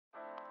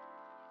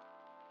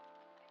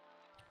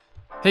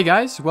Hey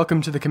guys,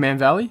 welcome to the Command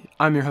Valley.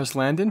 I'm your host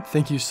Landon.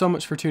 Thank you so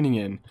much for tuning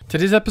in.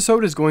 Today's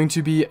episode is going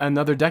to be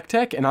another deck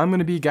tech, and I'm going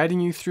to be guiding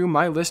you through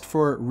my list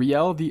for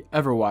Rielle the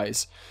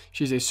Everwise.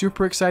 She's a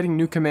super exciting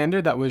new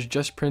commander that was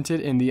just printed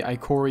in the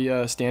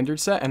Ikoria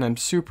standard set, and I'm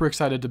super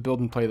excited to build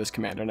and play this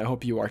commander, and I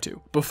hope you are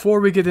too. Before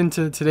we get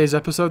into today's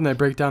episode and I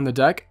break down the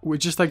deck,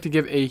 we'd just like to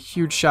give a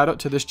huge shout out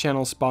to this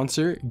channel's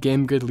sponsor,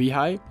 Game Good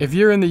Lehigh. If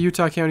you're in the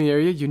Utah County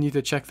area, you need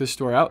to check this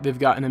store out. They've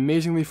got an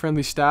amazingly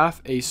friendly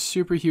staff, a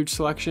super huge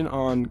selection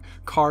on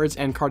cards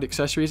and card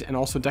accessories, and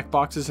also deck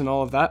boxes and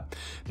all of that.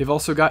 They've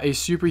also got a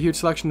super huge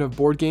selection of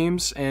board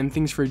games and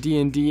things for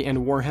D&D and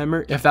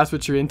Warhammer, if that's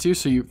what you're into,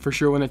 so you for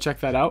sure want to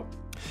check that out.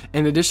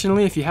 And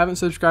additionally, if you haven't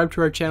subscribed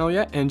to our channel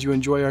yet and you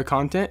enjoy our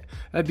content,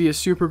 that'd be a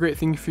super great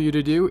thing for you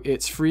to do.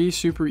 It's free,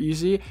 super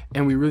easy,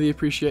 and we really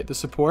appreciate the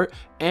support,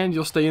 and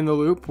you'll stay in the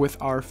loop with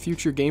our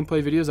future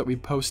gameplay videos that we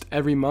post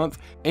every month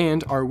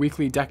and our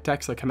weekly deck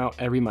techs that come out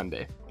every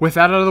Monday. With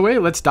that out of the way,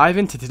 let's dive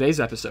into today's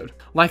episode.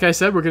 Like I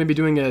said, we're going to be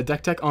doing a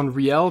deck tech on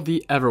Rielle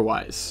the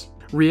Everwise.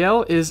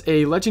 Rielle is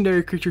a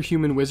legendary creature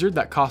human wizard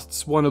that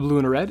costs 1 a blue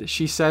and a red.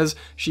 She says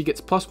she gets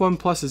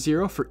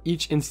 +1/+0 for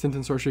each instant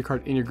and sorcery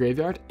card in your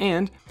graveyard,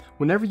 and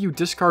whenever you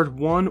discard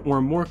 1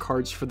 or more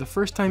cards for the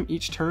first time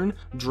each turn,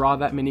 draw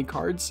that many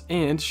cards,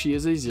 and she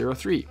is a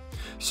 0/3.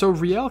 So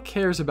Rielle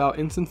cares about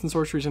instants and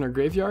sorceries in our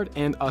graveyard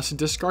and us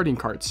discarding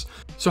cards.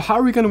 So how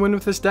are we going to win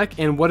with this deck,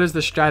 and what is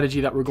the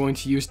strategy that we're going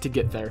to use to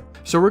get there?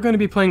 So we're going to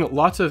be playing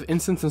lots of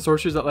instants and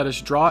sorceries that let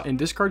us draw and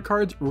discard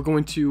cards. We're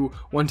going to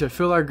want to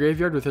fill our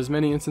graveyard with as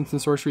many instants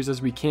and sorceries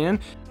as we can.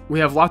 We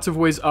have lots of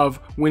ways of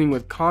winning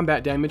with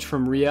combat damage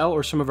from Rielle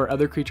or some of our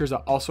other creatures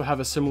that also have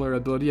a similar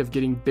ability of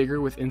getting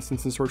bigger with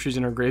instants and sorceries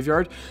in our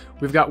graveyard.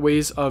 We've got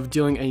ways of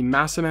dealing a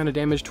massive amount of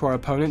damage to our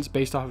opponents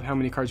based off of how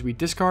many cards we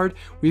discard.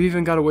 We've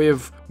even got a way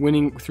of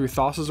winning through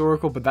Thassa's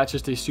Oracle, but that's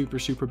just a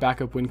super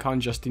backup win con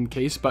just in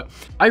case. But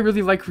I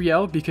really like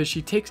Rielle because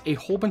she takes a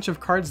whole bunch of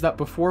cards that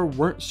before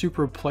weren't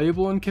super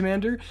playable in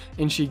Commander,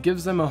 and she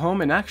gives them a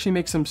home and actually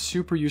makes them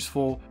super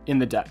useful in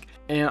the deck.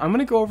 And I'm going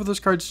to go over those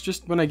cards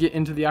just when I get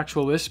into the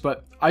actual list,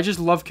 but I just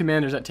love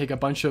commanders that take a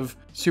bunch of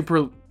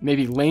super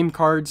maybe lame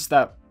cards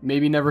that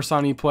maybe never saw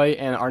any play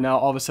and are now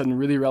all of a sudden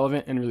really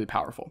relevant and really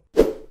powerful.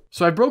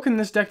 So I've broken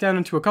this deck down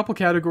into a couple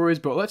categories,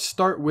 but let's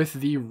start with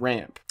the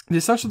ramp. The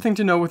essential thing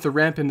to know with the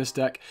ramp in this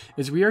deck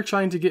is we are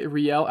trying to get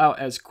Rielle out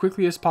as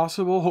quickly as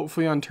possible,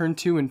 hopefully on turn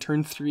 2 and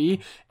turn 3,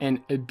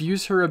 and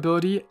abuse her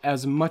ability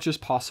as much as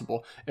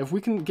possible. If we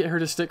can get her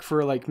to stick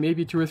for like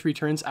maybe 2 or 3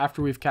 turns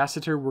after we've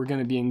casted her, we're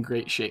going to be in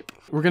great shape.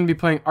 We're going to be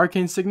playing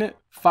Arcane Signet,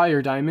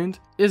 Fire Diamond,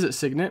 Izzet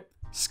Signet,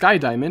 Sky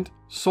Diamond,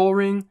 Soul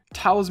Ring,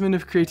 Talisman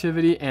of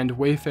Creativity, and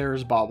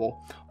Wayfarer's Bauble.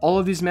 All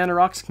of these mana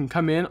rocks can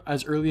come in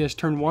as early as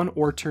turn 1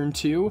 or turn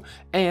 2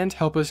 and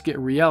help us get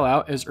Rielle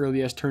out as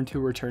early as turn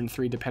 2 or turn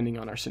 3 depending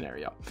on our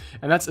scenario.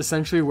 And that's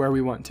essentially where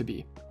we want to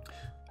be.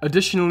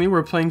 Additionally,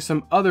 we're playing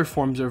some other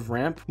forms of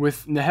ramp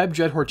with Neheb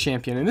Dreadhorde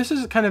Champion, and this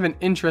is kind of an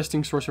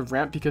interesting source of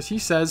ramp because he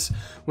says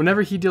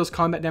whenever he deals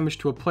combat damage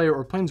to a player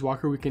or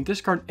planeswalker, we can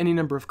discard any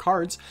number of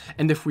cards,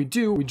 and if we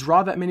do, we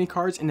draw that many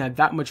cards and add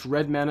that much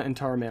red mana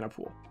into our mana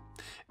pool.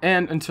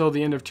 And until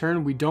the end of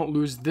turn, we don't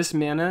lose this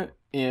mana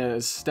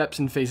as steps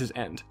and phases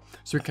end.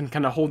 So we can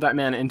kind of hold that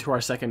mana into our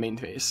second main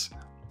phase.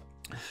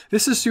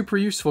 This is super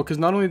useful because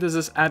not only does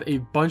this add a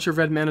bunch of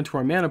red mana to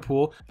our mana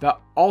pool, that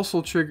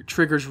also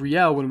triggers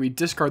Rielle when we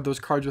discard those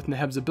cards with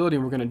Neheb's ability,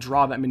 and we're going to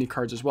draw that many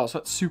cards as well. So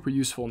that's super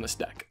useful in this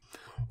deck.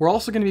 We're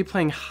also going to be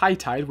playing High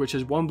Tide, which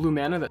is 1 blue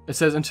mana that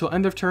says until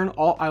end of turn,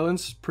 all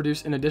islands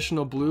produce an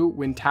additional blue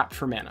when tapped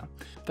for mana.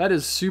 That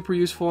is super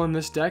useful in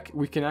this deck.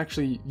 We can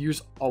actually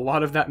use a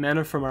lot of that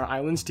mana from our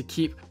islands to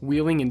keep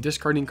wheeling and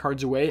discarding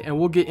cards away, and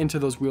we'll get into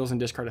those wheels and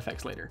discard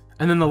effects later.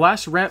 And then the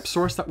last ramp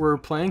source that we're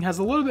playing has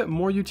a little bit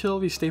more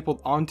utility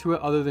stapled onto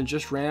it other than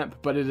just ramp,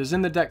 but it is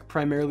in the deck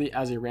primarily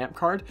as a ramp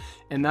card,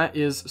 and that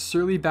is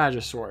Surly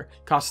Badgesaur.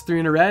 Costs 3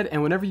 and a red,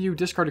 and whenever you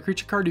discard a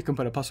creature card, you can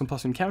put a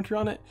 +1/+1 counter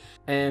on it,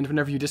 and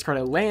whenever you discard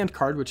a land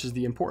card, which is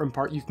the important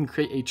part, you can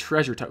create a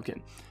treasure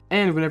token.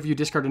 And whenever you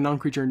discard a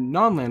non-creature,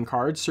 non-land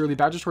card, Surly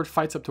Badgesaur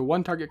fights up to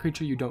 1 target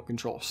creature you don't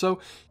control. So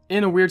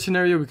in a weird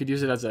scenario, we could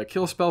use it as a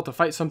kill spell to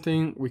fight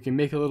something. We can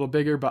make it a little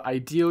bigger, but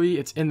ideally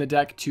it's in the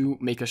deck to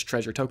make us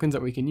treasure tokens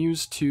that we can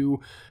use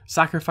to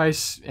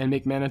sacrifice and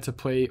make mana to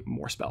play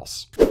more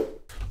spells.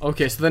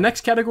 Okay, so the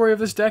next category of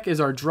this deck is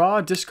our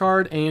draw,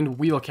 discard, and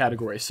wheel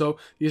category. So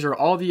these are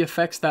all the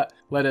effects that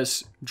let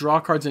us draw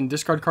cards and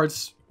discard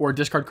cards, or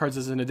discard cards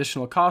as an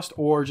additional cost,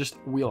 or just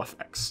wheel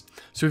effects.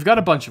 So we've got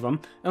a bunch of them,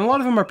 and a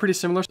lot of them are pretty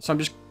similar, so I'm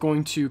just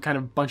going to kind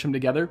of bunch them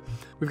together.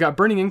 We've got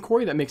Burning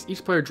Inquiry that makes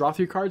each player draw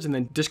 3 cards and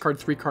then discard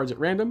 3 cards at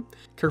random.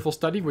 Careful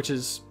Study, which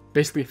is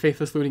basically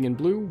Faithless Looting in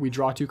blue. We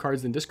draw 2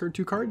 cards, then discard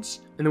 2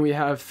 cards. And then we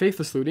have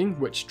Faithless Looting,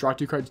 which draw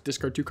 2 cards,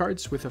 discard 2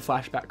 cards with a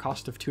flashback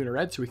cost of 2 and a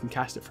red, so we can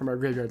cast it from our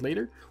graveyard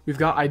later. We've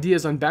got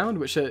Ideas Unbound,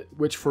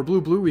 which for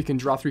blue we can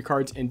draw 3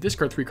 cards and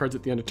discard 3 cards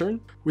at the end of turn.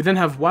 We then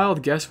have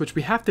Wild Guess, which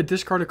we have to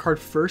discard a card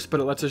first,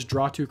 but it lets us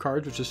draw 2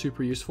 cards, which is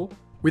super useful.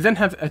 We then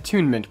have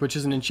Attunement, which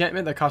is an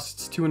enchantment that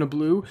costs 2 and a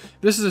blue.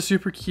 This is a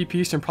super key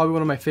piece and probably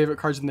one of my favorite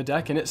cards in the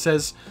deck, and it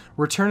says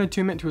return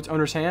Attunement to its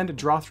owner's hand,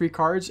 draw 3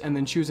 cards, and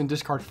then choose and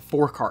discard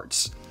 4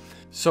 cards.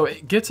 So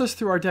it gets us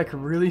through our deck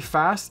really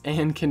fast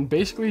and can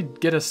basically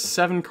get us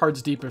 7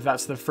 cards deep if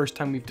that's the first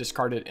time we've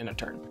discarded in a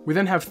turn. We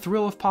then have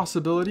Thrill of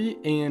Possibility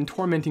and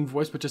Tormenting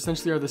Voice, which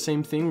essentially are the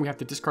same thing. We have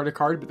to discard a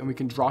card, but then we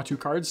can draw 2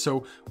 cards.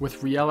 So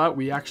with Rielle out,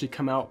 we actually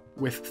come out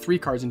with 3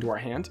 cards into our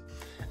hand.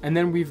 And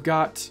then we've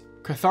got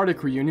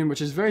Cathartic Reunion, which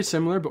is very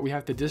similar, but we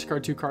have to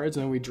discard 2 cards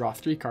and then we draw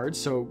 3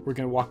 cards, so we're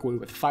going to walk away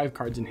with 5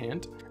 cards in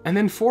hand. And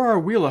then for our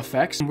wheel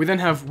effects, we then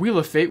have Wheel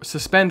of Fate,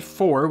 Suspend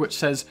 4, which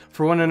says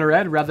for 1 and a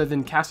red, rather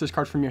than cast this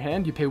card from your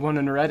hand, you pay 1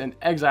 and a red and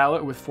exile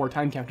it with 4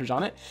 time counters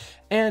on it.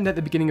 And at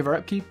the beginning of our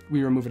upkeep,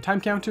 we remove a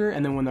time counter,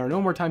 and then when there are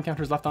no more time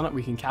counters left on it,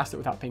 we can cast it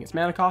without paying its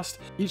mana cost.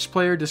 Each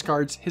player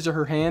discards his or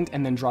her hand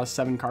and then draws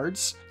 7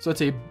 cards. So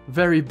it's a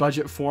very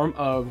budget form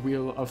of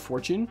Wheel of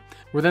Fortune.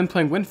 We're then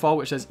playing Windfall,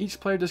 which says each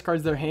player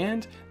discards their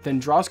hand, then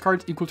draws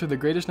cards equal to the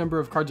greatest number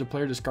of cards a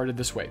player discarded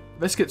this way.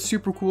 This gets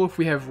super cool if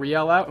we have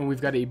Rielle out and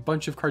we've got a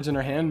bunch of cards in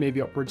our hand,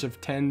 maybe upwards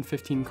of 10,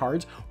 15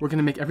 cards. We're going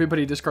to make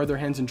everybody discard their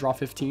hands and draw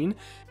 15,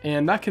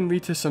 and that can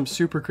lead to some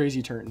super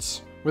crazy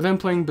turns. We're then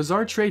playing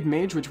Bizarre Trade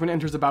Mage, which when it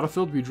enters the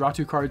battlefield, we draw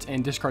 2 cards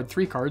and discard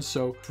 3 cards.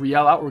 So for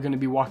Rielle out, we're going to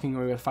be walking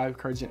away with 5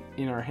 cards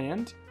in our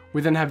hand.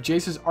 We then have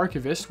Jace's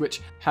Archivist,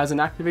 which has an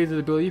activated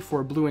ability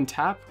for blue and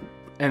tap.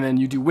 And then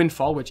you do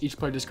Windfall, which each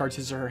player discards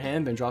his or her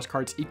hand, then draws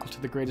cards equal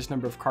to the greatest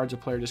number of cards a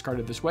player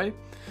discarded this way.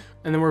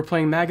 And then we're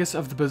playing Magus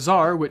of the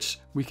Bazaar, which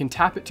we can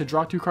tap it to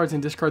draw 2 cards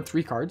and discard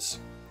 3 cards.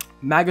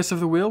 Magus of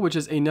the Wheel, which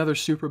is another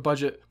super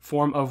budget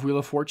form of Wheel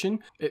of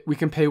Fortune. We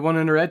can pay 1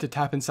 and a red to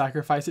tap and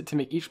sacrifice it to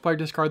make each player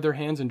discard their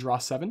hands and draw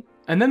 7.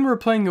 And then we're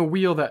playing a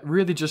wheel that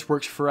really just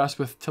works for us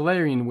with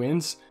Tolarian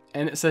Winds.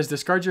 And it says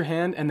discard your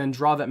hand and then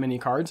draw that many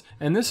cards.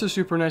 And this is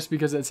super nice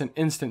because it's an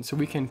instant, so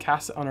we can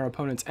cast it on our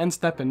opponent's end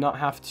step and not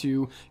have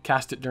to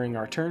cast it during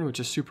our turn, which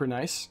is super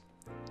nice.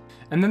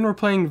 And then we're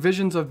playing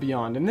Visions of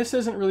Beyond, and this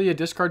isn't really a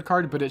discard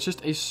card, but it's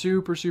just a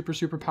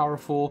super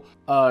powerful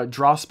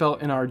draw spell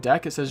in our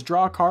deck. It says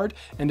draw a card,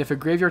 and if a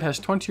graveyard has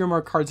 20 or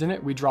more cards in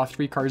it, we draw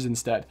 3 cards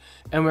instead.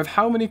 And with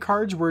how many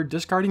cards we're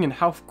discarding and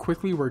how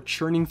quickly we're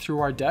churning through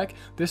our deck,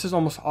 this is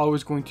almost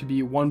always going to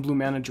be 1 blue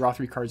mana, draw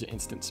 3 cards at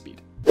instant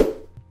speed.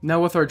 Now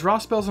with our draw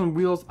spells and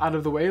wheels out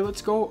of the way,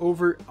 let's go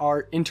over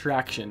our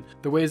interaction.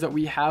 The ways that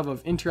we have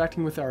of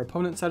interacting with our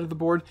opponent's side of the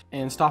board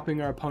and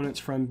stopping our opponents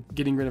from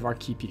getting rid of our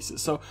key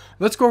pieces. So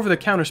let's go over the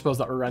counter spells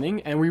that we're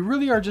running, and we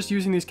really are just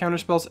using these counter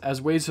spells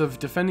as ways of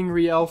defending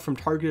Rielle from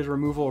targeted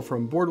removal or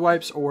from board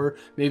wipes, or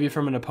maybe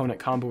from an opponent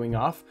comboing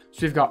off.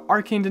 So we've got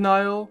Arcane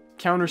Denial,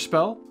 Counter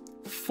Spell,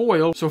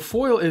 Foil. So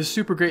Foil is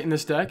super great in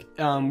this deck.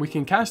 We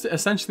can cast it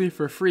essentially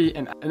for free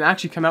and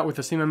actually come out with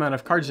the same amount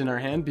of cards in our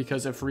hand,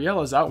 because if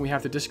Rielle is out and we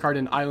have to discard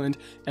an island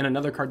and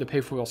another card to pay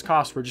Foil's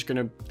cost, we're just going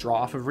to draw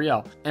off of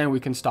Rielle and we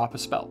can stop a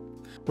spell.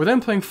 We're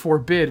then playing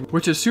Forbid,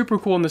 which is super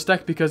cool in this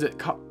deck because it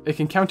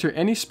can counter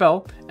any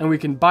spell, and we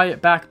can buy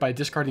it back by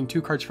discarding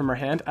 2 cards from our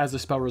hand as the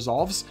spell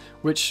resolves,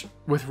 which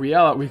with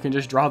Rielle we can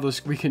just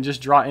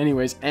draw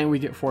anyways, and we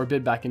get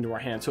Forbid back into our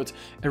hand. So it's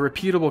a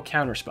repeatable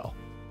counter spell.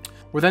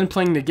 We're then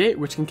playing Negate,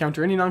 which can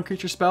counter any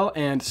non-creature spell,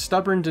 and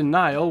Stubborn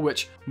Denial,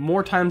 which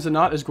more times than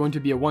not is going to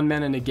be a 1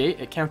 mana negate.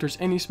 It counters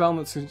any spell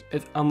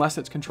unless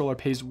its controller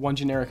pays 1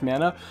 generic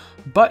mana,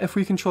 but if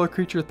we control a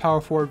creature with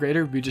power 4 or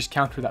greater, we just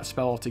counter that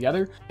spell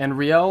altogether. And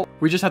Rielle,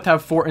 we just have to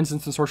have 4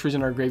 instants and sorceries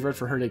in our graveyard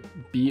for her to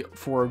be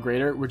 4 or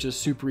greater, which is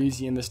super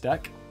easy in this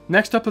deck.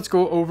 Next up, let's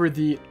go over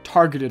the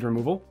targeted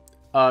removal.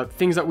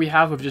 Things that we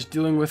have of just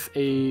dealing with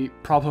a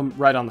problem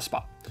right on the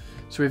spot.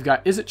 So we've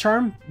got Izzet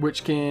Charm,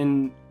 which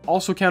can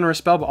also counter a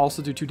spell but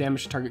also do 2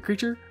 damage to target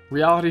creature.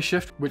 Reality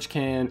Shift, which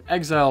can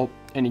exile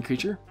any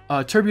creature.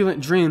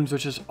 Turbulent Dreams,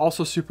 which is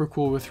also super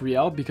cool with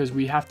Rielle because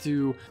we have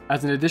to,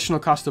 as an additional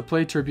cost to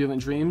play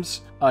Turbulent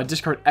Dreams,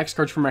 discard X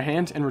cards from our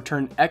hand and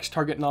return X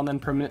target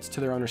non-land permanents to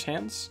their owner's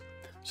hands.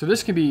 So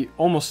this can be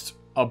almost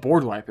a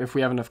board wipe if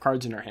we have enough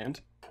cards in our hand.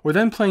 We're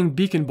then playing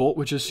Beacon Bolt,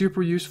 which is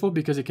super useful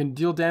because it can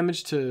deals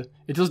damage to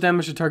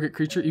target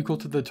creature equal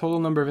to the total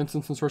number of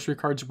instants and sorcery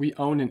cards we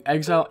own in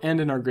exile and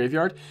in our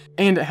graveyard,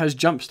 and it has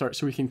Jumpstart,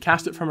 so we can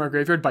cast it from our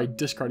graveyard by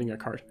discarding a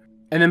card.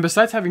 And then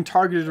besides having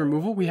targeted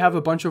removal, we have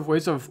a bunch of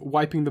ways of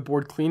wiping the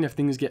board clean if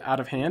things get out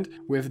of hand,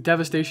 with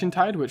Devastation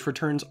Tide, which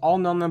returns all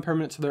non-land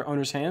permanents to their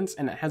owner's hands,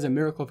 and it has a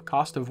miracle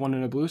cost of 1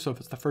 and a blue, so if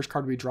it's the first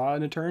card we draw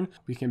in a turn,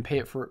 we can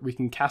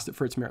cast it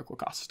for its miracle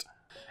cost.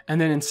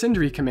 And then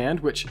Incendiary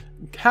Command, which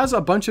has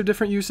a bunch of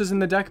different uses in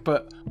the deck,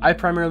 but I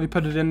primarily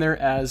put it in there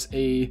as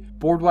a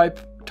board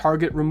wipe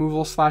target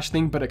removal /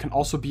 thing, but it can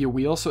also be a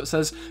wheel. So it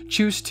says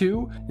choose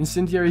 2,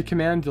 Incendiary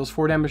Command deals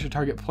 4 damage to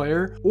target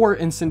player, or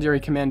Incendiary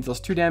Command deals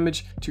 2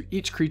 damage to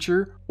each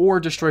creature, or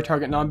destroy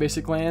target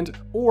non-basic land,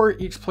 or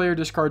each player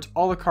discards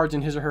all the cards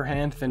in his or her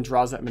hand, then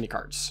draws that many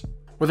cards.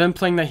 We're then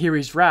playing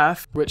Nahiri's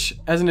Wrath, which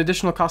as an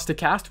additional cost to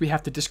cast, we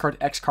have to discard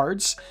X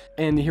cards,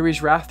 and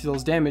Nahiri's Wrath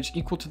deals damage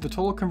equal to the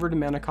total converted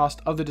mana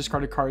cost of the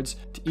discarded cards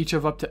to each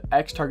of up to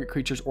X target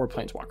creatures or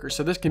planeswalkers.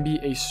 So this can be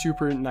a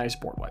super nice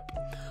board wipe.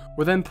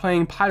 We're then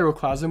playing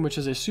Pyroclasm, which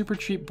is a super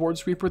cheap board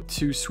sweeper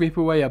to sweep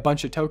away a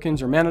bunch of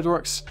tokens or mana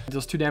dorks. It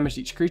deals 2 damage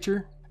to each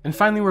creature. And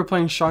finally, we're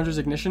playing Chandra's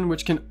Ignition,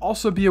 which can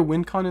also be a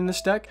win con in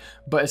this deck,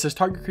 but it says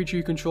target creature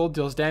you control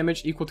deals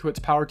damage equal to its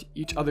power to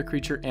each other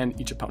creature and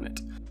each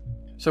opponent.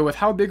 So with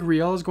how big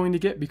Rielle is going to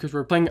get, because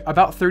we're playing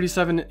about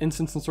 37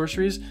 instants and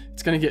sorceries,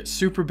 it's going to get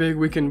super big.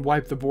 We can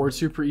wipe the board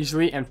super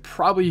easily and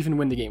probably even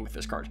win the game with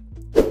this card.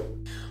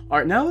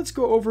 Alright, now let's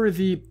go over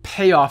the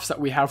payoffs that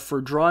we have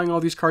for drawing all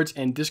these cards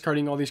and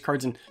discarding all these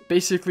cards and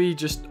basically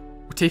just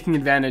taking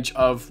advantage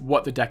of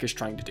what the deck is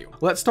trying to do.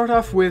 Let's start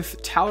off with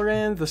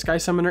Talrand, the Sky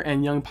Summoner,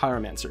 and Young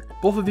Pyromancer.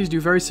 Both of these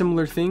do very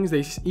similar things.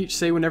 They each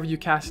say whenever you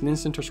cast an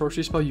instant or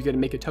sorcery spell, you get to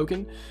make a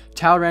token.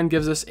 Talrand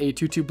gives us a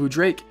 2/2 blue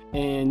Drake,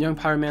 and Young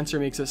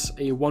Pyromancer makes us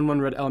a 1/1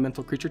 red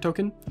elemental creature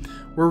token.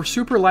 We're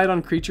super light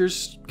on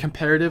creatures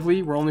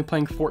comparatively. We're only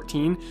playing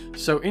 14,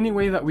 so any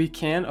way that we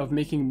can of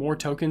making more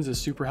tokens is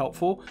super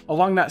helpful.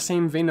 Along that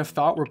same vein of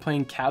thought, we're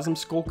playing Chasm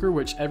Skulker,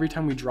 which every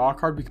time we draw a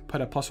card, we can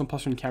put a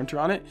 +1/+1 counter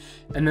on it,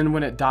 and then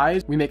when it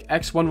dies, we make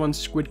X 1/1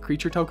 squid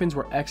creature tokens,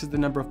 where X is the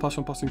number of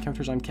 +1/+1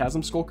 counters on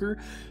Chasm Skulker.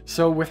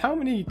 So with how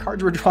many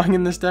cards we're drawing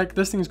in this deck,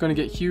 this thing is going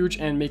to get huge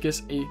and make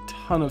us a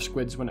ton of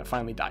squids when it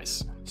finally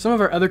dies. Some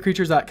of our other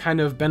creatures that kind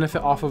of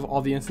benefit off of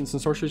all the instants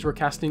and sorceries we're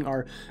casting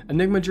are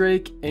Enigma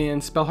Drake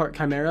and Spellheart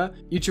Chimera,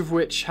 each of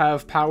which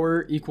have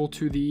power equal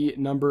to the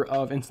number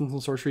of instants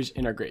and sorceries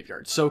in our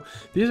graveyard. So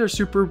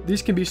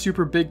these can be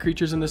super big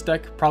creatures in this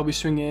deck, probably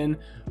swing in,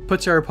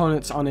 puts our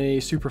opponents on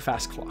a super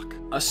fast clock.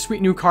 A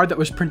sweet new card that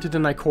was printed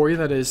in Ikoria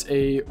that is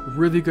a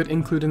really good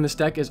include in this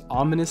deck is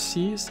Ominous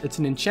Seas. It's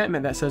an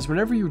enchantment that says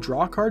whenever you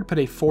draw a card, put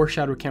a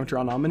 4-shadow counter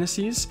on Ominous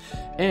Seas,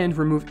 and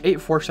remove 8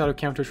 4-shadow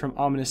counters from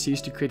Ominous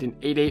Seas to create an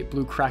 8/8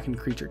 blue Kraken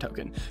creature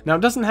token. Now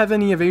it doesn't have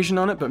any evasion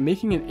on it, but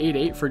making an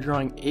 8/8 for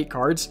drawing 8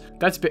 cards,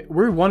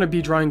 we want to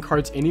be drawing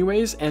cards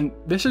anyways, and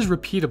this is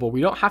repeatable.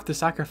 We don't have to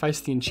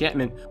sacrifice the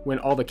enchantment when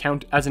all the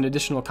count as an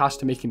additional cost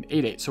to make an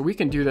 8/8. So we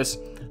can do this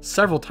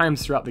several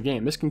times throughout the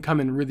game. This can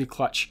come in really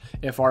clutch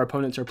if our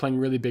opponents are playing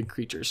really big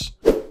creatures.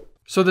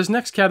 So this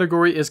next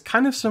category is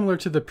kind of similar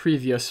to the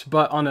previous,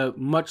 but on a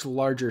much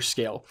larger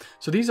scale.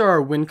 So these are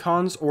our win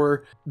cons,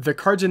 or the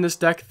cards in this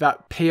deck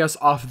that pay us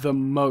off the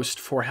most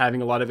for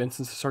having a lot of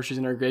instants of sorceries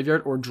in our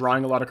graveyard, or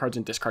drawing a lot of cards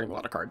and discarding a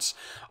lot of cards.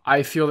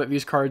 I feel that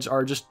these cards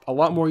are just a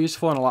lot more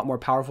useful and a lot more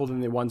powerful than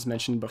the ones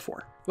mentioned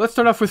before. Let's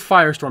start off with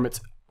Firestorm.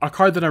 It's a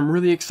card that I'm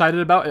really excited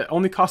about. It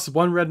only costs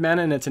 1 red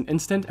mana and it's an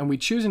instant, and we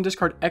choose and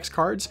discard X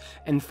cards,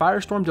 and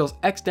Firestorm deals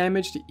X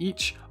damage to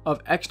each of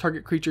X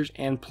target creatures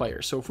and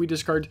players. So if we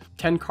discard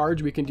 10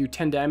 cards, we can do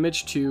 10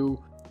 damage to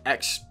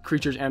X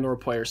creatures and or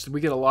players. So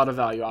we get a lot of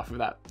value off of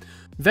that.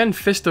 Then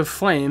Fist of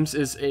Flames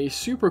is a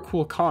super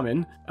cool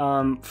common.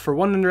 For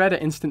 1 red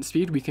at instant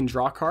speed, we can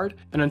draw a card,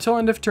 and until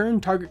end of turn,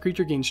 target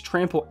creature gains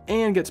trample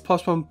and gets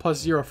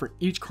 +1/+0 for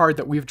each card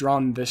that we've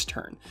drawn this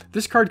turn.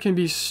 This card can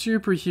be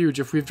super huge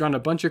if we've drawn a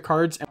bunch of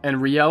cards, and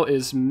Rielle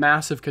is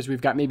massive because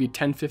we've got maybe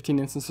 10-15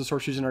 instances of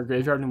sorceries in our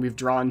graveyard, and we've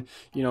drawn,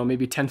 you know,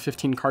 maybe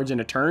 10-15 cards in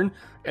a turn.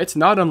 It's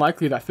not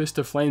unlikely that Fist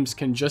of Flames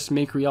can just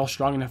make Rielle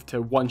strong enough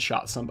to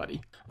one-shot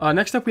somebody.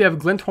 Next up, we have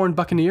Glinthorn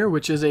Buccaneer,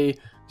 which is a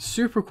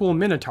super cool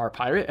Minotaur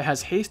pirate. It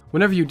has haste.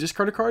 Whenever you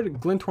discard a card,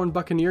 Glinthorn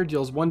Buccaneer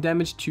deals 1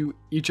 damage to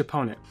each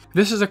opponent.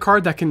 This is a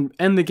card that can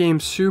end the game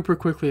super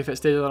quickly if it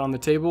stays out on the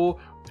table.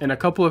 In a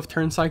couple of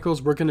turn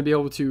cycles, we're going to be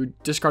able to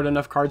discard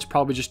enough cards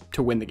probably just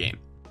to win the game.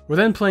 We're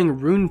then playing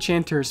Rune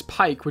Chanter's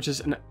Pike, which is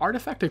an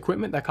artifact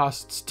equipment that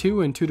costs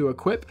 2 and 2 to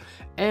equip,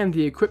 and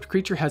the equipped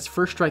creature has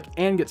first strike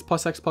and gets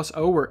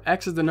 +X/+0, where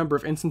X is the number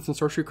of instants and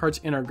sorcery cards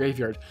in our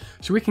graveyard.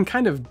 So we can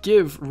kind of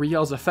give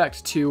Rielle's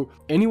effect to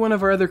any one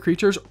of our other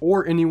creatures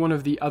or any one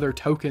of the other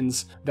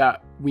tokens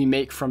that we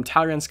make from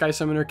Talrand, Sky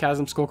Summoner,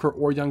 Chasm Skulker,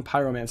 or Young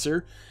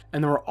Pyromancer.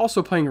 And then we're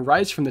also playing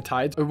Rise from the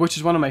Tides, which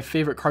is one of my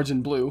favorite cards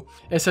in blue.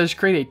 It says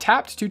create a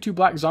tapped 2/2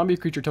 black zombie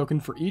creature token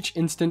for each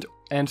instant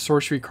and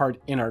sorcery card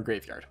in our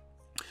graveyard.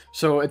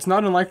 So it's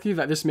not unlikely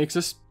that this makes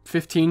us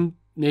 15,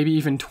 maybe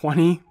even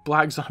 20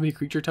 black zombie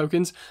creature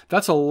tokens.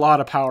 That's a lot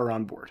of power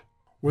on board.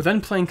 We're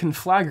then playing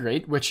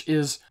Conflagrate, which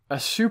is a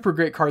super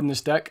great card in this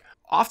deck.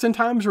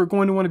 Oftentimes, we're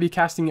going to want to be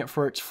casting it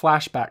for its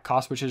flashback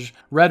cost, which is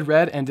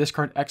red, and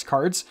discard X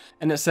cards.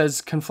 And it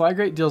says,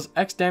 Conflagrate deals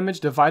X damage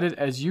divided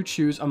as you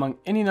choose among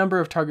any number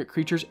of target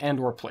creatures and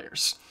or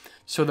players.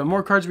 So the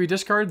more cards we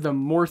discard, the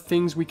more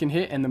things we can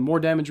hit and the more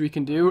damage we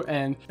can do.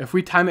 And if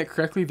we time it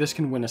correctly, this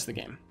can win us the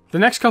game. The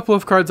next couple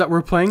of cards that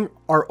we're playing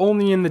are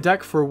only in the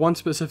deck for one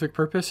specific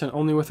purpose and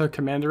only with a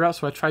commander route.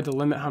 So I tried to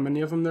limit how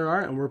many of them there are,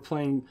 and we're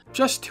playing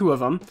just 2 of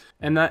them.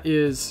 And that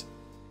is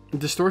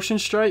Distortion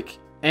Strike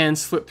and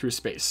Slip Through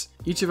Space.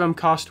 Each of them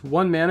cost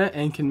 1 mana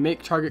and can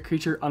make target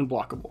creature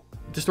unblockable.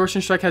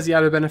 Distortion Strike has the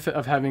added benefit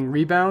of having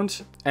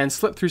rebound, and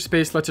Slip Through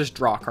Space lets us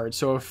draw cards.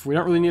 So if we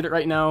don't really need it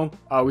right now,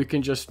 we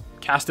can just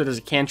cast it as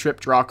a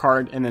cantrip, draw a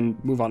card, and then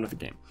move on with the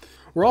game.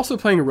 We're also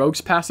playing Rogue's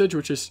Passage,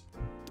 which is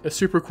a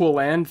super cool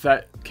land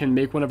that can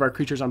make one of our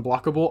creatures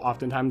unblockable,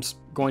 oftentimes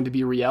going to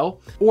be Rielle.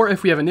 Or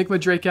if we have Enigma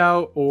Drake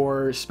out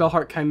or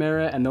Spellheart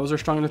Chimera and those are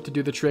strong enough to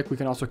do the trick, we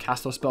can also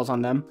cast those spells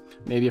on them.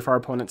 Maybe if our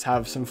opponents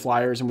have some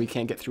flyers and we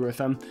can't get through with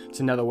them, it's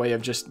another way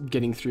of just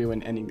getting through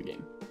and ending the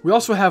game. We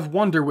also have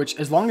Wonder, which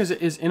as long as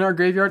it is in our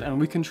graveyard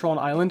and we control an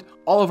island,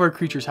 all of our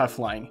creatures have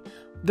flying.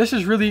 This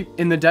is really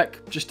in the deck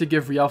just to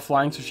give Rielle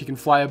flying so she can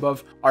fly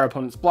above our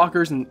opponent's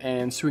blockers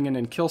and swing in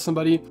and kill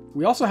somebody.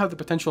 We also have the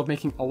potential of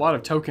making a lot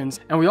of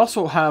tokens, and we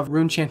also have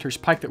Runechanter's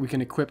Pike that we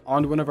can equip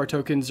onto one of our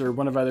tokens or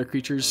one of our other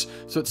creatures,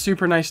 so it's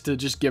super nice to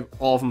just give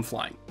all of them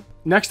flying.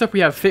 Next up we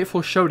have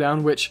Fateful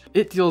Showdown, which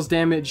it deals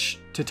damage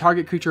to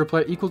target creature or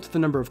player equal to the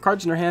number of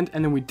cards in our hand,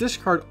 and then we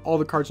discard all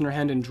the cards in our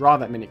hand and draw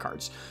that many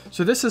cards.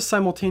 So this is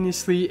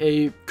simultaneously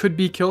a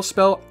could-be kill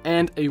spell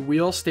and a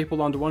wheel stapled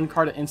onto one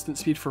card at instant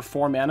speed for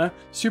 4 mana.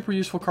 Super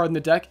useful card in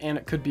the deck, and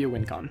it could be a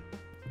win con.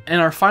 And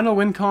our final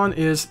win con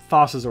is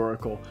Thassa's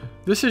Oracle.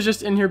 This is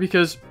just in here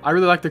because I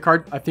really like the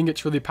card. I think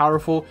it's really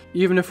powerful.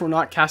 Even if we're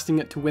not casting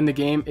it to win the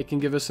game, it can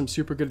give us some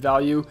super good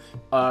value.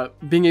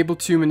 Being able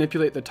to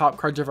manipulate the top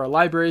cards of our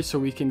library so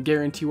we can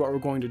guarantee what we're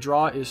going to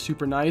draw is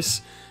super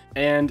nice.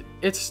 And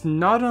it's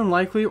not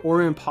unlikely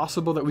or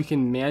impossible that we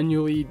can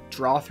manually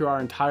draw through our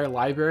entire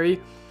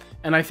library.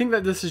 And I think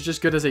that this is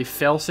just good as a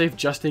failsafe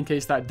just in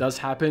case that does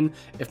happen.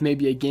 If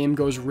maybe a game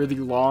goes really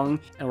long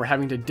and we're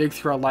having to dig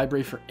through our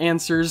library for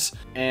answers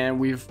and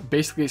we've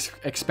basically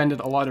expended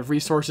a lot of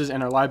resources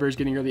and our library is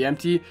getting really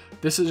empty,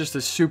 this is just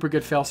a super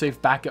good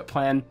failsafe backup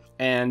plan,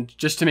 and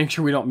just to make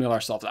sure we don't mill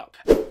ourselves out.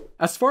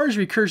 As far as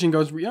recursion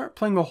goes, we aren't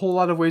playing a whole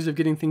lot of ways of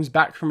getting things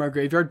back from our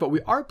graveyard, but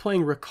we are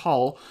playing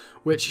Recall,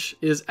 which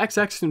is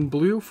XX in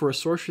blue for a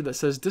sorcery that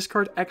says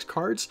discard X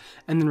cards,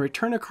 and then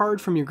return a card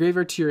from your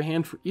graveyard to your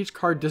hand for each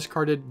card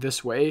discarded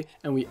this way,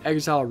 and we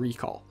exile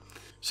Recall.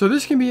 So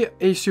this can be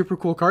a super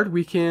cool card.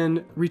 We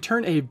can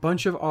return a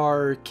bunch of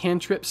our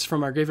cantrips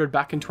from our graveyard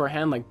back into our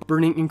hand, like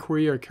Burning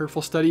Inquiry or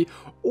Careful Study,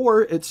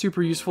 or it's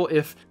super useful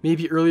if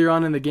maybe earlier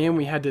on in the game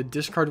we had to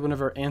discard one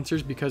of our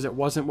answers because it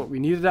wasn't what we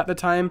needed at the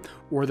time,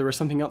 or there was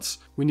something else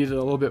we needed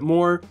a little bit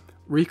more.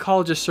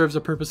 Recall just serves the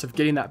purpose of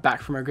getting that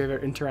back from our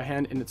graveyard into our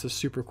hand, and it's a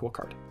super cool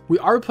card. We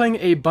are playing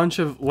a bunch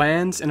of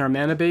lands in our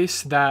mana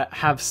base that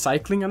have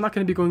cycling. I'm not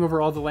going to be going over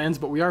all the lands,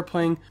 but we are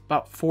playing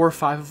about 4 or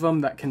 5 of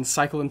them that can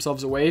cycle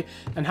themselves away.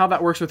 And how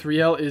that works with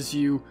Rielle is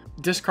you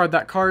discard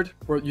that card,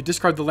 or you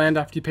discard the land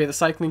after you pay the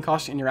cycling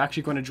cost, and you're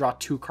actually going to draw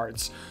 2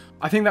 cards.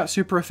 I think that's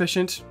super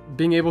efficient.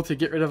 Being able to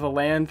get rid of a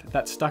land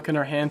that's stuck in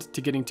our hand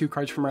to getting 2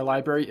 cards from our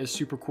library is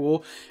super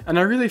cool. And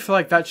I really feel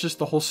like that's just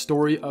the whole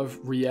story of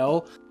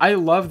Rielle. I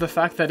love the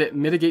fact that it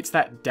mitigates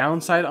that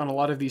downside on a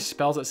lot of these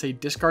spells that say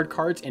discard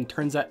cards and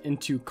turns that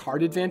into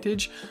card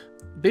advantage.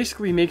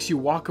 Basically makes you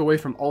walk away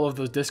from all of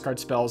those discard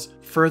spells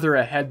further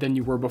ahead than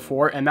you were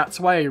before, and that's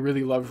why I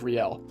really love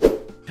Rielle.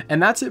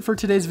 And that's it for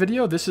today's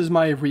video. This is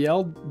my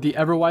Rielle, the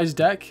Everwise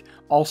deck,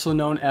 also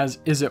known as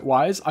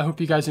Izzet. I hope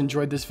you guys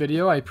enjoyed this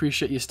video. I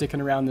appreciate you sticking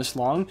around this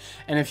long.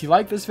 And if you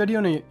like this video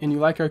and you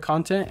like our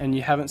content and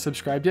you haven't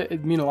subscribed yet,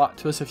 it'd mean a lot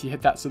to us if you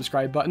hit that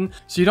subscribe button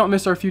so you don't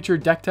miss our future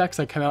deck techs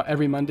that come out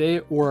every Monday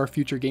or our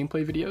future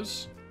gameplay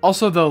videos.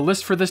 Also, the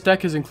list for this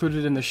deck is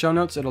included in the show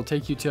notes. It'll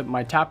take you to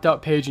my tapped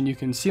out page and you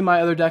can see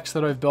my other decks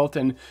that I've built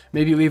and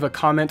maybe leave a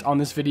comment on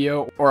this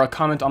video or a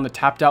comment on the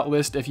tapped out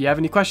list if you have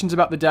any questions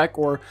about the deck,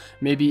 or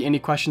maybe any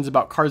questions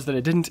about cards that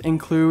I didn't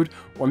include,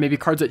 or maybe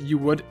cards that you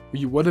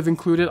would have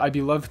included. I'd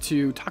be love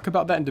to talk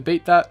about that and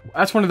debate that.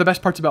 That's one of the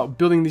best parts about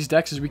building these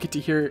decks is we get to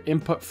hear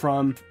input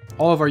from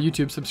all of our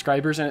YouTube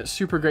subscribers, and it's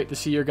super great to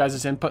see your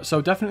guys' input.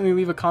 So definitely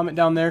leave a comment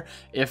down there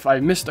if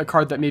I missed a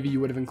card that maybe you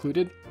would have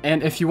included.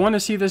 And if you want to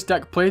see this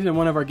deck played in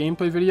one of our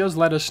gameplay videos,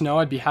 let us know.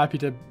 I'd be happy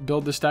to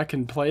build this deck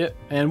and play it.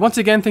 And once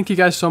again, thank you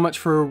guys so much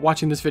for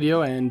watching this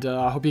video, and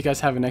I hope you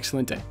guys have an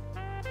excellent day.